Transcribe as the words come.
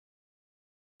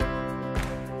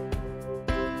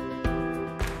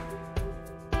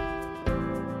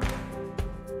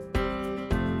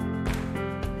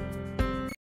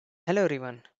Hello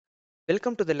everyone,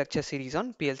 welcome to the lecture series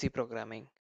on PLC programming.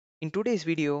 In today's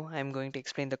video, I am going to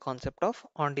explain the concept of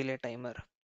on-delay timer.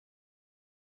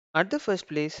 At the first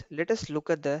place, let us look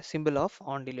at the symbol of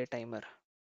on-delay timer.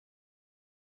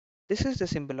 This is the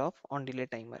symbol of on-delay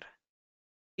timer.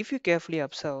 If you carefully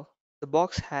observe, the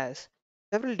box has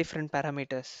several different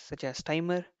parameters such as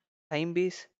timer, time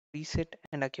base, reset,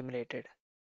 and accumulated.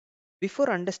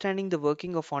 Before understanding the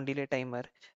working of on-delay timer,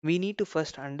 we need to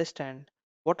first understand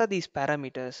what are these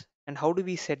parameters and how do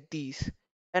we set these.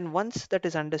 And once that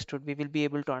is understood, we will be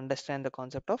able to understand the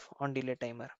concept of on-delay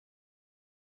timer.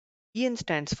 EN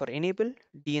stands for enable,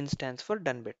 DN stands for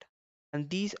done bit. And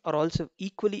these are also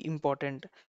equally important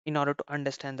in order to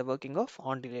understand the working of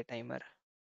on-delay timer.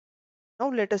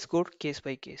 Now let us go case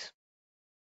by case.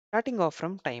 Starting off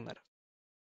from timer.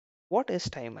 What is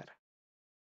timer?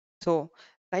 So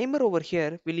timer over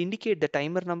here will indicate the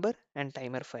timer number and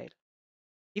timer file.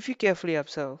 If you carefully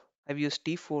observe, I've used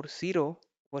T40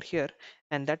 over here,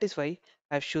 and that is why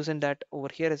I've chosen that over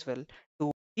here as well.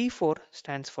 T4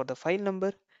 stands for the file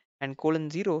number and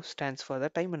 :0 stands for the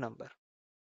timer number.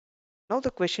 Now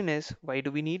the question is, why do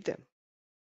we need them?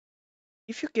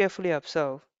 If you carefully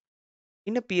observe,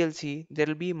 in a PLC, there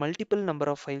will be multiple number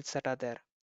of files that are there.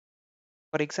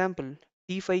 For example,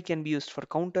 T5 can be used for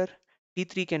counter,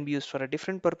 T3 can be used for a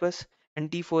different purpose,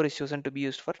 and T4 is chosen to be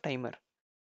used for timer.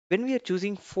 When we are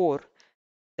choosing 4,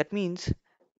 that means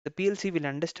the PLC will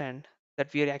understand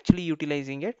that we are actually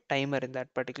utilizing a timer in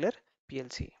that particular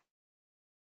PLC.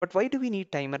 But why do we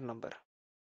need timer number?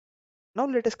 Now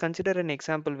let us consider an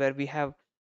example where we have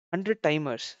 100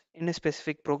 timers in a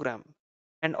specific program,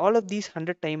 and all of these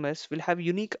 100 timers will have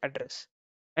unique address.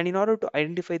 And in order to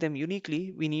identify them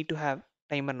uniquely, we need to have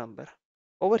timer number.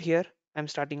 Over here, I'm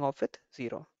starting off with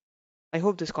 0. I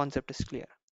hope this concept is clear.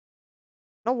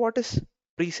 Now what is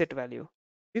preset value?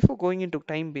 Before going into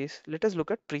time base, let us look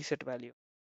at preset value.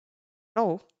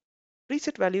 Now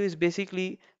preset value is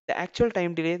basically the actual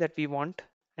time delay that we want,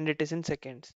 and it is in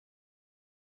seconds.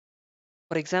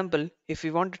 For example, if we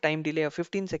want a time delay of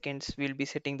 15 seconds, we'll be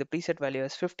setting the preset value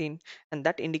as 15, and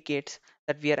that indicates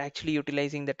that we are actually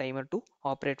utilizing the timer to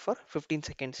operate for 15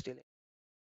 seconds delay.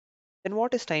 Then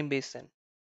what is time base then?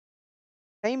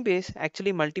 Time base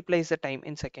actually multiplies the time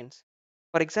in seconds.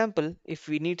 For example, if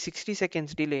we need 60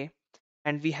 seconds delay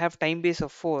and we have time base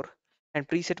of 4 and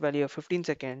preset value of 15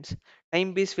 seconds,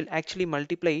 time base will actually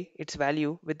multiply its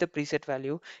value with the preset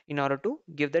value in order to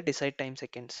give the desired time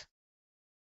seconds.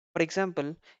 For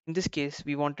example, in this case,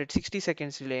 we wanted 60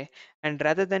 seconds delay, and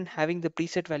rather than having the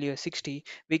preset value as 60,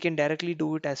 we can directly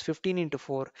do it as 15 into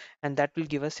 4, and that will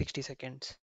give us 60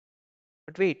 seconds.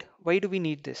 But wait, why do we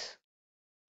need this?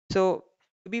 So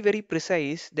to be very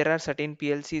precise, there are certain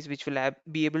PLCs which will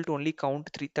be able to only count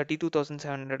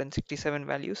 32,767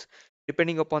 values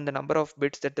depending upon the number of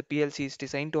bits that the PLC is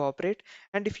designed to operate.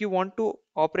 And if you want to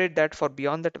operate that for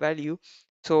beyond that value,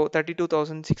 so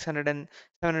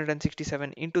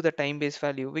 32,767 into the time base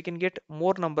value, we can get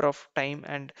more number of time,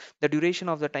 and the duration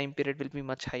of the time period will be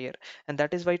much higher. And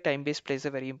that is why time base plays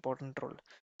a very important role.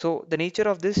 So the nature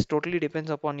of this totally depends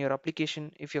upon your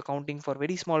application. If you're counting for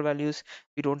very small values,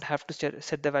 we don't have to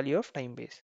set the value of time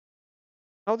base.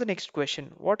 Now the next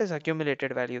question, what is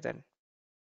accumulated value then?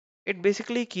 It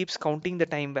basically keeps counting the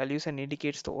time values and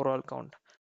indicates the overall count.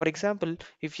 For example,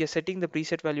 if you're setting the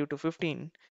preset value to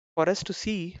 15, for us to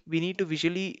see, we need to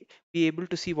visually be able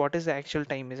to see what is the actual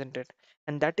time, isn't it?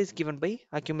 And that is given by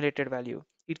accumulated value.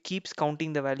 It keeps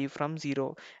counting the value from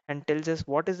 0 and tells us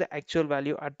what is the actual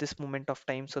value at this moment of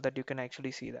time so that you can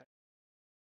actually see that.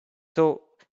 So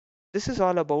this is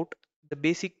all about the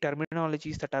basic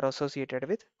terminologies that are associated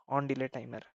with on-delay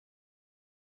timer.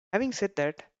 Having said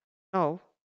that, now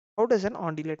how does an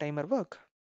on-delay timer work?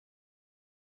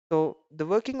 So the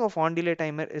working of on-delay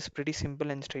timer is pretty simple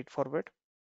and straightforward.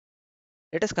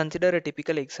 Let us consider a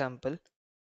typical example.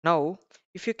 Now,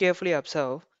 if you carefully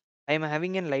observe, I am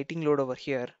having a lighting load over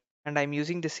here, and I'm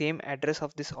using the same address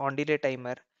of this on-delay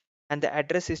timer, and the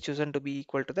address is chosen to be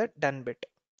equal to the done bit.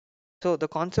 So the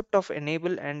concept of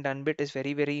enable and done bit is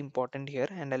very important here,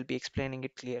 and I'll be explaining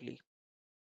it clearly.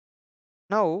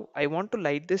 Now I want to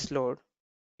light this load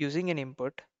using an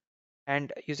input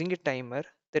and using a timer.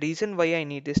 The reason why I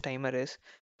need this timer is,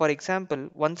 for example,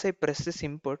 once I press this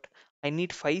input, I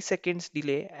need 5 seconds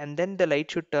delay and then the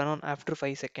light should turn on after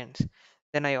 5 seconds.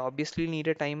 Then I obviously need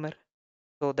a timer.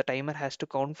 So the timer has to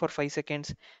count for 5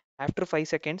 seconds. After 5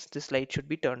 seconds, this light should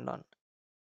be turned on.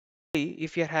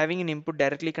 If you are having an input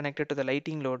directly connected to the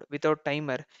lighting load without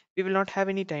timer, we will not have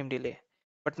any time delay.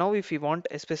 But now if we want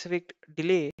a specific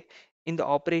delay in the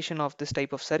operation of this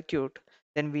type of circuit,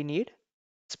 then we need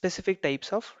specific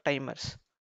types of timers.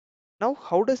 Now,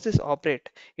 how does this operate?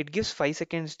 It gives 5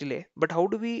 seconds delay, but how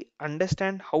do we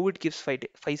understand how it gives 5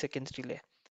 seconds delay?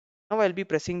 Now I'll be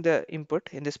pressing the input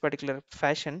in this particular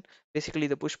fashion, basically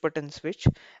the push button switch,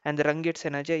 and the rung gets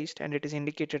energized and it is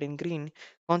indicated in green.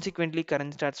 Consequently,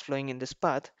 current starts flowing in this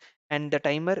path and the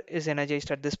timer is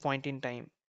energized at this point in time.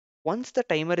 Once the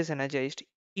timer is energized,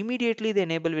 immediately the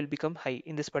enable will become high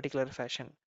in this particular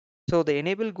fashion. So the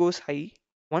enable goes high.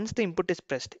 Once the input is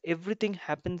pressed, everything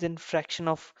happens in fraction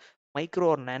of micro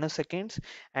or nanoseconds,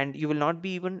 and you will not be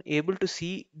even able to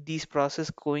see these process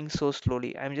going so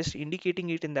slowly. I'm just indicating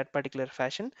it in that particular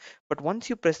fashion. But once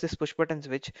you press this push button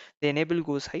switch, the enable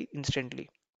goes high instantly.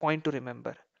 Point to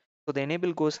remember. So the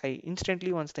enable goes high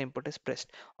instantly once the input is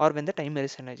pressed or when the timer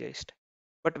is energized.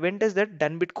 But when does that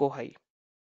done bit go high?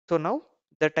 So now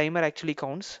the timer actually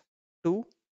counts 2,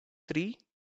 3,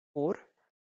 4,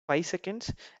 5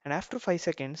 seconds, and after 5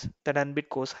 seconds the done bit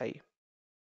goes high.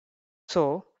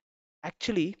 So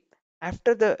actually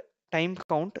after the time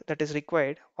count that is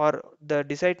required or the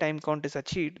desired time count is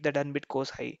achieved, the done bit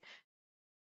goes high.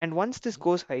 And once this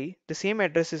goes high, the same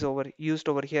address is used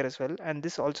over here as well, and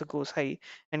this also goes high,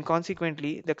 and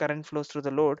consequently the current flows through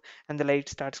the load and the light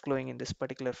starts glowing in this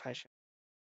particular fashion.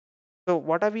 So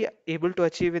what are we able to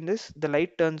achieve in this? The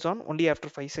light turns on only after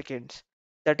 5 seconds.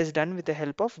 That is done with the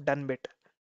help of done bit.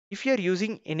 If you are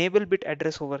using enable bit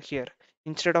address over here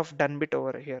instead of done bit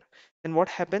over here, then what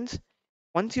happens?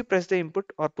 Once you press the input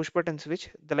or push button switch,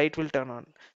 the light will turn on.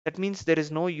 That means there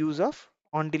is no use of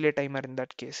on delay timer in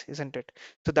that case, isn't it?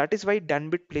 So that is why done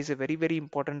bit plays a very, very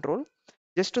important role.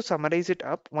 Just to summarize it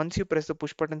up, once you press the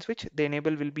push button switch, the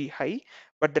enable will be high,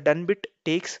 but the done bit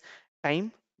takes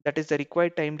time, that is the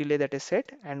required time delay that is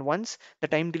set, and once the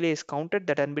time delay is counted,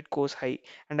 the done bit goes high.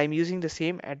 And I'm using the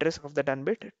same address of the done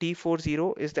bit.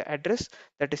 T40 is the address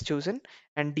that is chosen,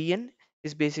 and DN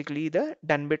is basically the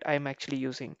done bit I'm actually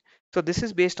using. So this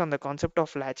is based on the concept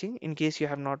of latching. In case you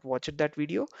have not watched that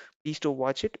video, please do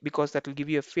watch it because that will give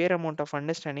you a fair amount of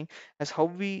understanding as how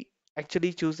we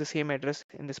actually choose the same address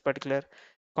in this particular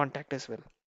contact as well.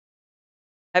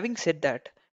 Having said that,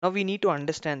 now we need to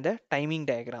understand the timing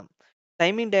diagram.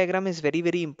 Timing diagram is very,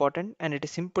 very important and it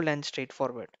is simple and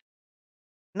straightforward.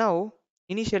 Now,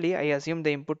 initially I assumed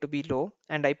the input to be low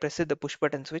and I pressed the push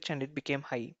button switch and it became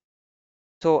high.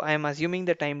 So I am assuming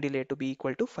the time delay to be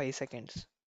equal to 5 seconds.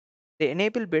 The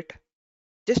enable bit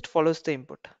just follows the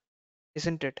input,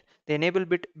 isn't it? The enable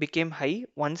bit became high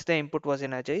once the input was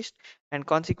energized and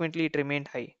consequently it remained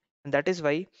high. And that is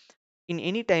why in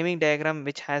any timing diagram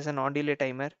which has an on delay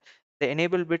timer, the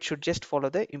enable bit should just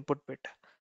follow the input bit.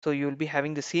 So you will be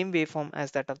having the same waveform as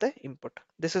that of the input.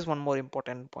 This is one more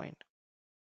important point.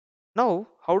 Now,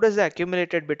 how does the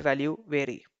accumulated bit value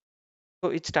vary?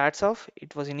 So it starts off,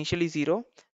 it was initially 0,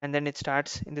 and then it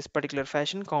starts in this particular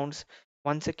fashion, counts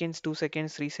 1 seconds, 2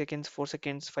 seconds, 3 seconds, 4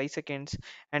 seconds, 5 seconds,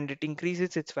 and it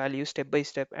increases its value step by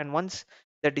step. And once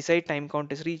the desired time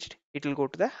count is reached, it will go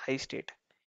to the high state.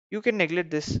 You can neglect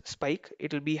this spike,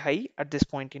 it will be high at this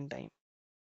point in time.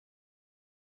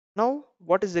 Now,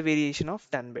 what is the variation of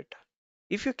done bit?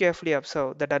 If you carefully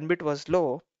observe, the done bit was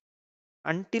low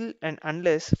until and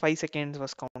unless 5 seconds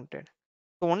was counted.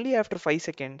 So only after 5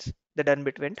 seconds, the done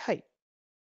bit went high.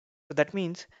 So that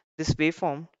means this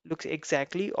waveform looks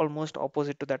exactly almost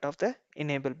opposite to that of the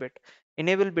enable bit.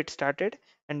 Enable bit started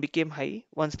and became high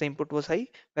once the input was high,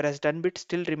 whereas done bit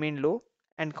still remained low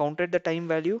and counted the time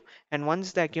value. And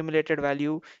once the accumulated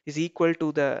value is equal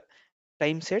to the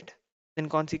time set, then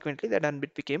consequently the done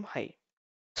bit became high.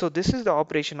 So this is the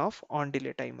operation of on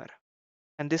delay timer,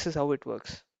 and this is how it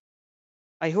works.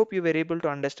 I hope you were able to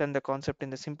understand the concept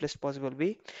in the simplest possible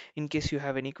way. In case you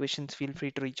have any questions, feel free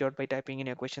to reach out by typing in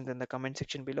your questions in the comment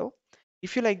section below.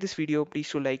 If you like this video, please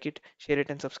do like it, share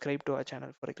it and subscribe to our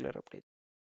channel for regular updates.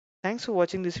 Thanks for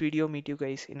watching this video. Meet you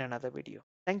guys in another video.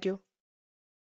 Thank you.